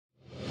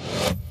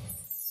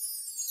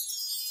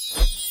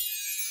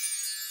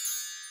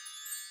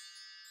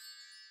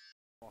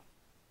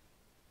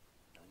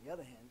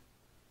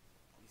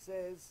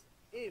says,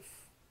 if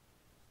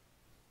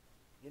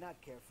you're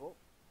not careful,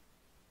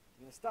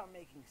 you're going to start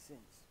making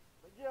sins.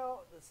 But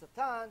the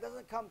Satan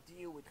doesn't come to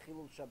you with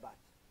Chilul Shabbat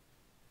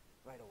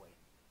right away.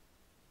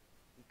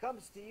 He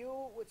comes to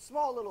you with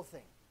small little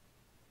thing.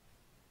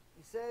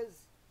 He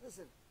says,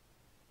 listen,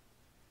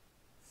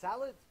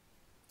 salad,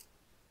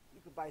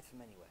 you can buy it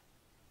from anywhere.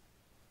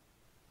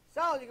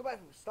 Salad, you can buy it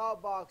from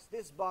Starbucks,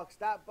 this box,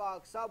 that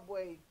box,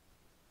 Subway.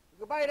 You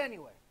can buy it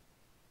anywhere.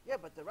 Yeah,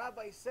 but the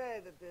rabbi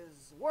said that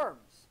there's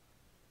worms.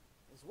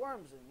 There's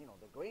worms, and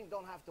the Goyim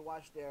don't have to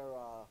wash their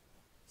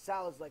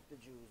salads like the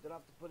Jews. They don't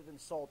have to put it in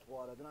salt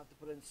water. They don't have to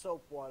put it in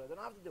soap water. They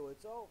don't have to do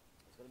it. So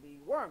it's going to be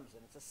worms,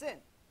 and it's a sin.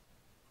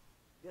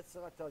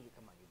 Yetzirah tells you,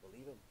 come on, you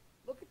believe him?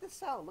 Look at this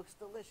salad. It looks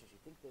delicious. You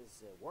think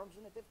there's worms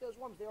in it? If there's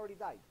worms, they already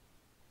died.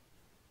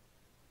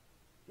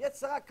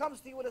 Yetzirah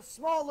comes to you with a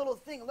small little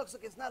thing. It looks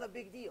like it's not a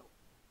big deal.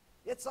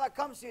 Yetzirah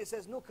comes to you and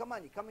says, no, come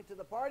on, you coming to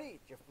the party?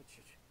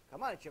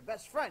 Come on, it's your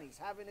best friend. He's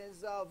having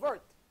his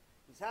vert.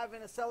 He's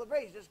having a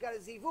celebration. He just got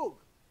his zivug.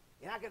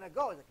 You're not going to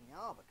go. He's like,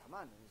 no, but come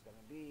on. There's going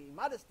to be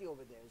modesty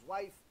over there. His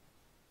wife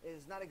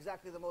is not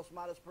exactly the most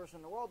modest person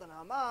in the world, and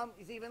her mom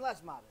is even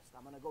less modest.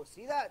 I'm going to go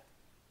see that.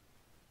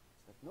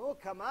 He's like, no,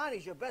 come on.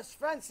 He's your best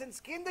friend since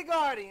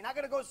kindergarten. You're not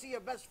going to go see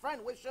your best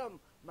friend. Wish him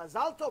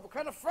mazal tov. What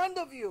kind of friend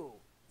of you?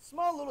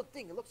 Small little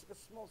thing. It looks like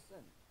a small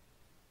sin.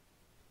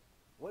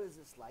 What is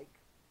this like?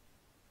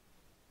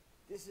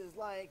 This is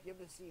like, you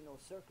ever see,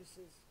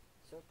 circuses?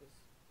 Circus.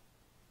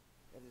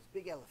 You have this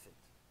big elephant,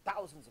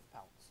 thousands of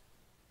pounds,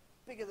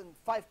 bigger than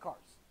 5 cars.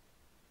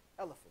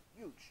 Elephant,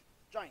 huge,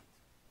 giant.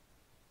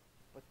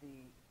 But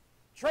the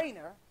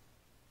trainer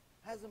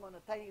has him on a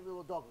tiny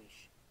little dog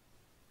leash.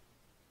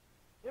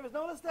 You ever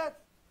noticed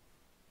that?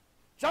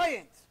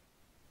 Giant,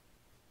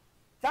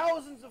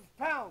 thousands of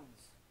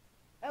pounds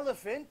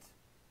elephant,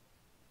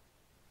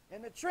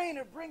 and the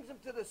trainer brings him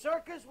to the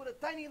circus with a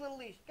tiny little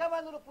leash. Come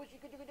on, little pushy,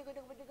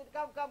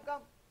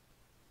 come.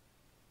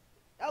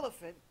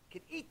 Elephant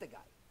can eat the guy.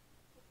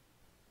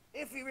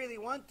 If he really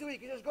wants to, he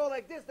can just go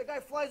like this. The guy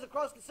flies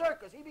across the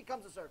circus. He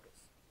becomes a circus.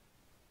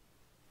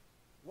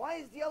 Why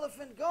is the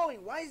elephant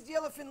going? Why is the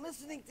elephant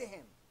listening to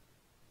him?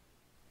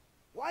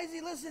 Why is he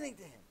listening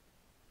to him?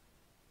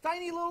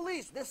 Tiny little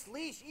leash. This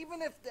leash,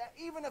 even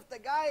if the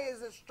guy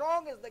is as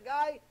strong as the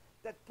guy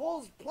that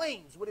pulls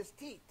planes with his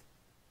teeth,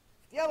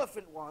 if the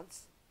elephant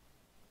wants,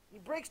 he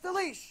breaks the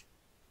leash.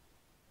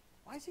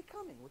 Why is he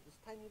coming with this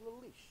tiny little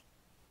leash?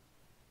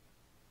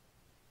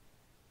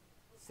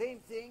 Same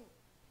thing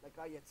like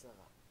our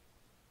Yetzirah.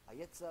 Our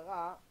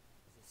Yetzirah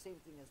is the same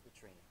thing as the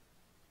trainer.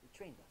 He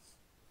trained us.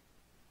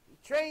 He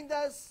trained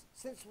us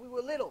since we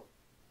were little.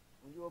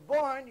 When you were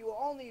born, you were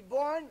only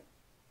born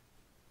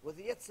with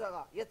the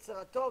Yetzirah.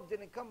 Yetzirah Tov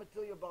didn't come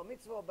until your bar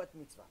mitzvah or bat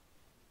mitzvah.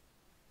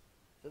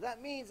 So that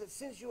means that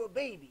since you were a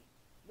baby,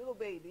 little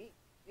baby,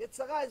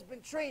 Yetzirah has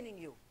been training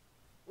you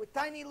with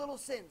tiny little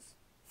sins.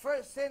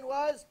 First sin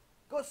was,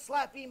 go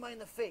slap Ima in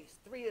the face,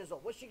 3 years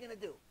old. What's she going to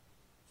do?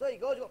 So he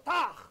goes,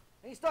 tach!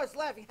 And he starts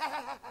laughing.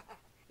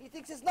 He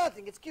thinks it's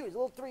nothing. It's cute. He's a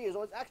little 3 years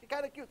old. It's actually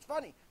kind of cute. It's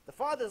funny. The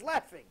father's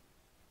laughing.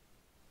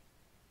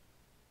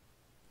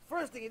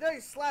 First thing he does, he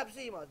slaps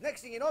Ima.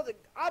 Next thing you know, the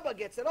Abba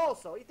gets it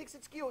also. He thinks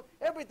it's cute.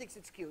 Everybody thinks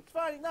it's cute. It's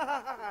funny.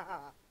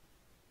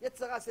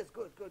 Yetzirah says,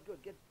 good.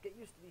 Get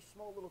used to these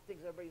small little things.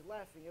 Everybody's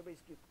laughing.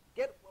 Everybody's cute.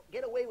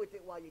 Get away with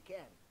it while you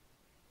can.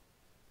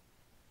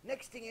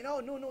 Next thing you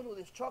know, no,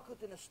 there's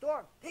chocolate in the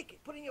store. Take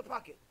it. Put it in your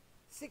pocket.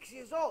 6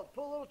 years old.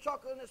 Put a little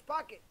chocolate in his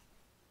pocket.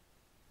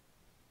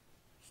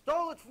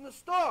 Stole it from the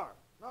store.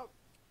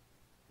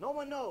 No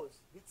one knows.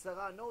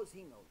 Yetzirah knows,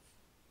 he knows.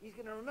 He's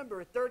going to remember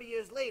it 30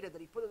 years later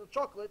that he put in the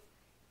chocolate.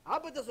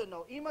 Abba doesn't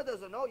know. Ima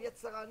doesn't know.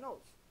 Yetzirah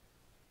knows.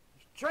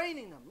 He's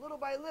training them little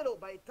by little.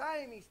 By the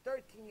time he's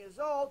 13 years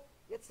old,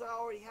 Yetzirah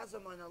already has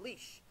him on a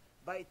leash.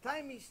 By the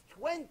time he's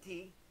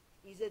 20,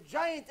 he's a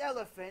giant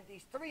elephant.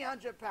 He's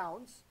 300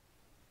 pounds.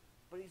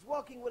 But he's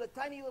walking with a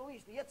tiny little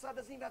leash. The Yetzirah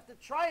doesn't even have to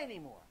try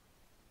anymore.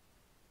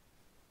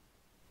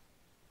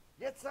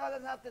 Yetzirah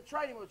doesn't have to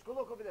try anymore. Just go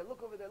look over there,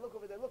 look over there, look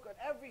over there, look at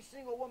every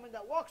single woman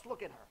that walks,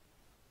 look at her.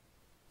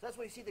 So that's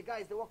why you see the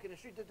guys that walk in the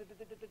street,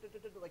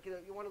 like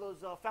you're one of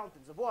those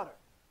fountains of water.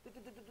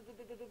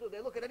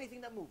 They look at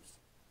anything that moves.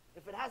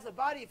 If it has a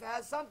body, if it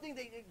has something,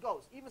 it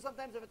goes. Even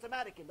sometimes if it's a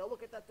mannequin, they'll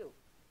look at that too.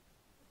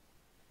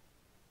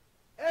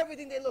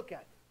 Everything they look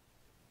at.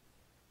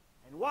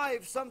 And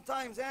wives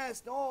sometimes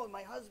ask, oh,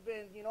 my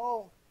husband,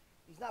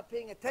 he's not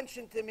paying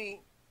attention to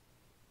me.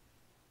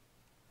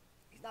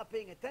 He's not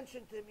paying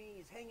attention to me.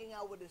 He's hanging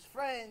out with his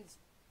friends.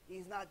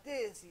 He's not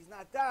this. He's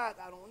not that.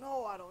 I don't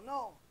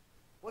know.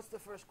 What's the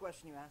first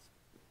question you ask?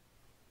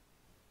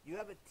 You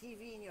have a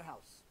TV in your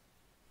house.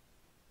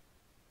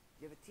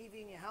 You have a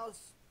TV in your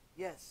house?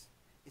 Yes.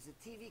 Is the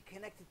TV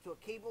connected to a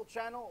cable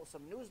channel or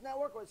some news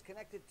network, or is it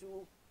connected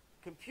to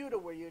a computer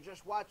where you're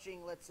just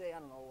watching, let's say,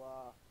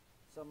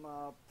 some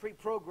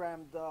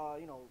pre-programmed,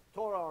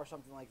 Torah or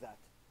something like that?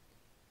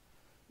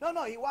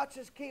 No, he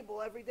watches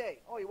cable every day.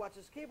 Oh, he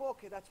watches cable?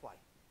 Okay, that's why.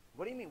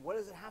 What do you mean? What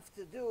does it have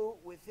to do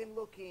with him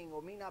looking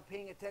or me not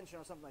paying attention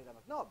or something like that? I'm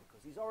like, no,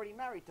 because he's already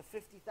married to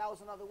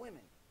 50,000 other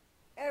women.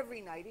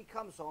 Every night he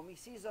comes home, he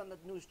sees on the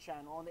news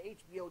channel, on the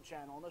HBO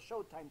channel, on the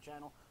Showtime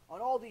channel, on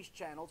all these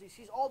channels, he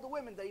sees all the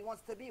women that he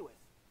wants to be with.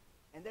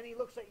 And then he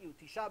looks at you,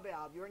 Tisha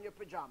B'Av, you're in your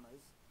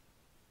pajamas.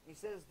 He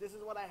says, this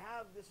is what I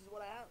have, this is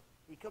what I have.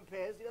 He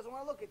compares, he doesn't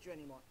want to look at you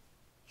anymore.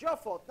 It's your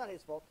fault, not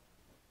his fault.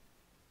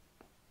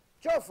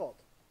 It's your fault.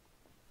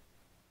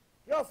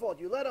 Your fault.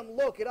 You let him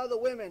look at other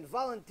women,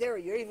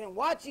 voluntary. You're even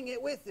watching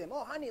it with him.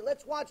 Oh, honey,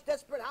 let's watch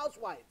Desperate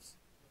Housewives.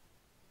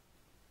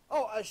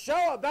 Oh, a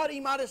show about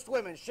immodest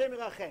women, Shem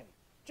Rachem.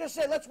 Just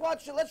say, let's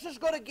watch it. Let's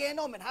just go to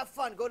Gehenom and have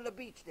fun. Go to the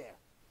beach there.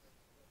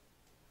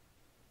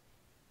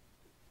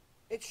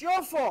 It's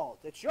your fault.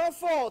 It's your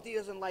fault he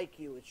doesn't like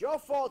you. It's your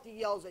fault he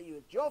yells at you.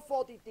 It's your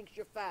fault he thinks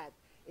you're fat.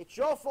 It's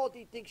your fault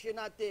he thinks you're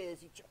not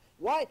this.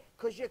 Why?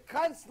 Because you're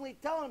constantly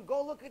telling him,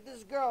 go look at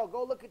this girl,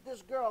 go look at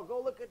this girl,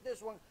 go look at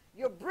this one.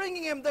 You're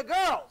bringing him the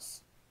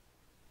girls.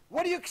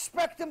 What do you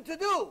expect him to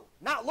do?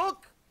 Not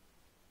look?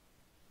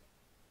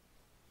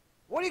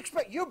 What do you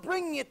expect? You're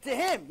bringing it to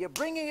him. You're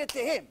bringing it to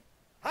him.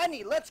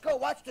 Honey, let's go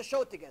watch the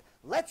show together.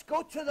 Let's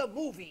go to the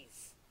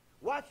movies.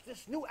 Watch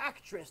this new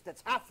actress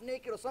that's half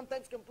naked or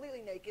sometimes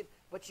completely naked,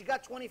 but she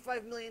got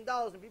 $25 million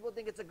and people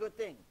think it's a good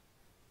thing.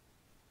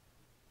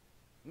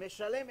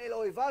 Meshalem el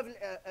oivav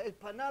el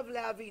panav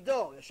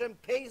le'avido. Hashem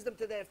pays them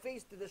to their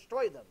face to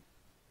destroy them.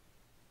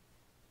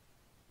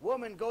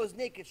 Woman goes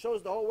naked,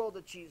 shows the whole world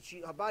that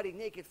her body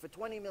naked for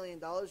 $20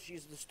 million.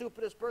 She's the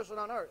stupidest person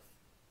on earth.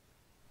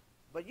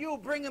 But you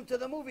bring him to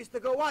the movies to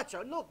go watch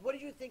her. Look, what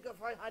did you think of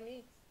her,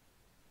 honey?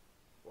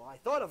 Well, I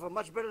thought of her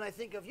much better than I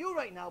think of you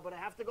right now, but I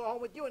have to go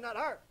home with you and not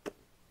her.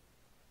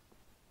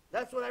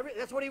 That's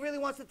what he really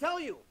wants to tell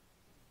you.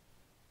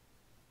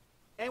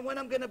 And when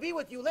I'm going to be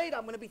with you later,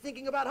 I'm going to be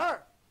thinking about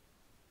her.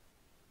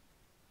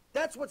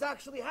 That's what's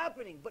actually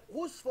happening. But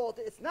whose fault?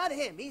 It's not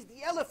him. He's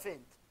the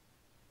elephant.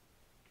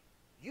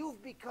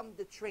 You've become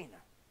the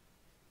trainer.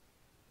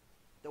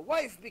 The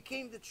wife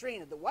became the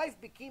trainer. The wife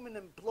became an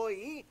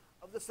employee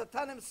of the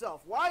Satan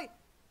himself. Why?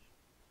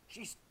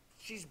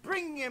 She's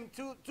bringing him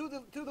to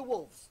the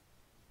wolves.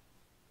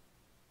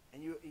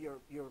 And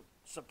you're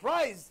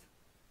surprised.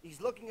 He's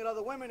looking at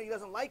other women. He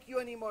doesn't like you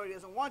anymore. He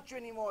doesn't want you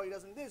anymore. He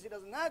doesn't this. He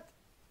doesn't that.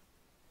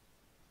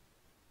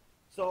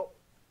 So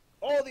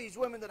all these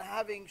women that are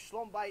having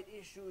shlom bayit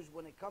issues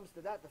when it comes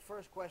to that, the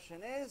first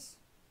question is,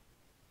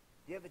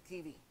 do you have a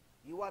TV?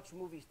 Do you watch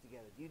movies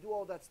together? Do you do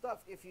all that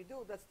stuff? If you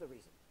do, that's the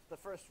reason. It's the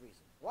first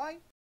reason. Why?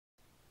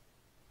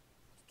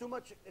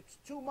 It's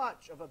too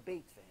much of a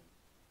bait for him.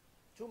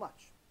 Too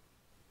much.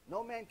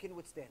 No man can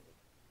withstand it.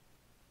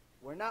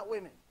 We're not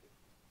women.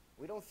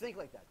 We don't think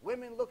like that.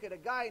 Women look at a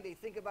guy and they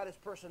think about his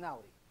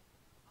personality.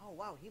 Oh,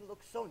 wow, he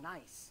looks so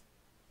nice.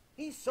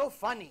 He's so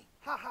funny.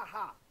 Ha, ha,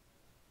 ha.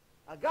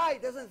 A guy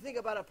doesn't think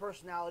about a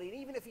personality, and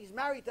even if he's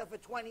married to her for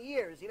 20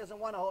 years, he doesn't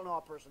want to know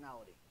our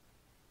personality.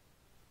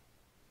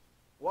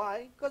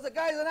 Why? Because the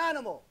guy's an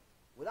animal.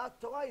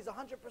 Without Torah, he's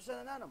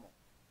 100% an animal.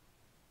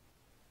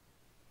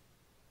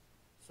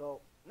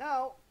 So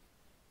now,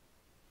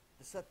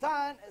 the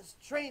Satan is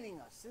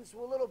training us since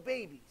we're little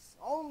babies.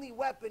 Only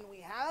weapon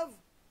we have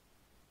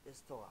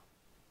is Torah.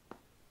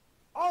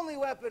 Only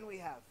weapon we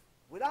have.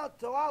 Without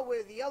Torah,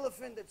 we're the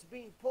elephant that's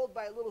being pulled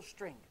by a little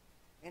string.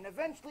 And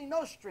eventually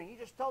no string. He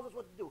just tells us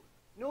what to do.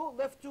 No,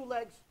 lift 2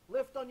 legs,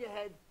 lift on your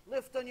head,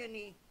 lift on your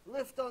knee,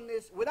 lift on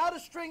this. Without a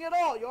string at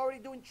all, you're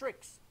already doing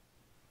tricks.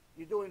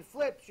 You're doing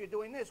flips, you're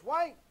doing this.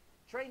 Why?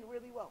 Trained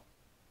really well.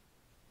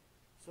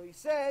 So he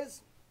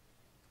says,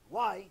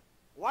 why?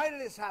 Why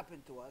did this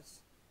happen to us?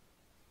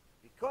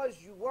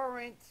 Because you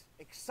weren't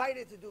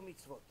excited to do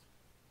mitzvot.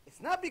 It's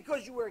not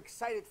because you were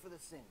excited for the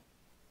sin.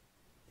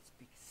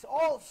 It's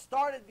all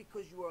started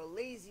because you were a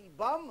lazy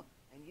bum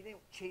and you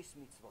didn't chase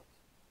mitzvot.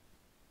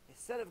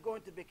 Instead of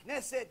going to Beit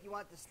Knesset, you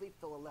wanted to sleep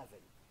till 11.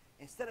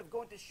 Instead of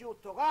going to Shiur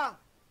Torah,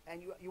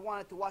 and you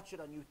wanted to watch it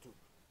on YouTube.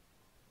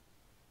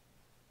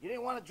 You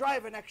didn't want to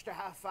drive an extra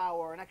half hour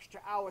or an extra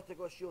hour to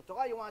go Shiur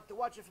Torah. You wanted to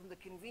watch it from the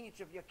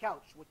convenience of your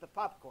couch with the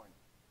popcorn.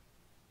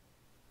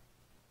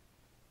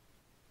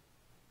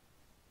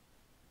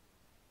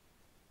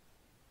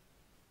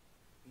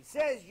 He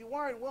says you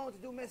weren't willing to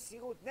do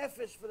Mesirut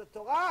Nefesh for the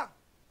Torah.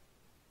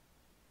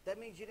 That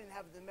means you didn't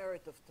have the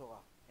merit of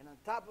Torah. And on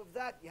top of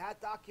that, you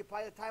had to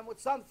occupy the time with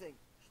something.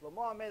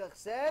 Shlomo HaMelech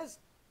says,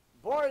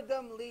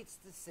 boredom leads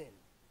to sin.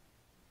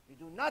 You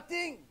do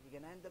nothing, you're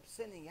going to end up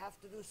sinning. You have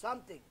to do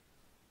something.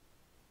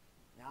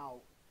 Now,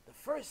 the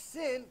first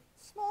sin,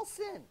 small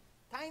sin,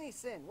 tiny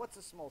sin. What's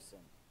a small sin?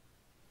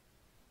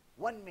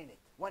 1 minute.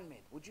 1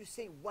 minute. Would you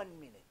say 1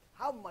 minute?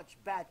 How much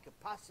bad could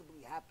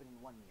possibly happen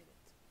in 1 minute?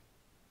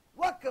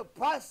 What could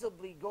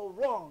possibly go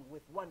wrong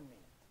with 1 minute?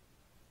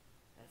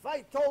 And if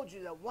I told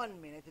you that 1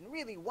 minute, and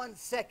really 1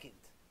 second,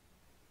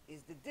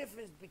 is the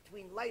difference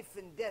between life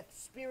and death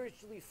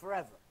spiritually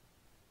forever,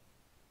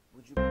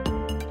 would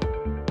you...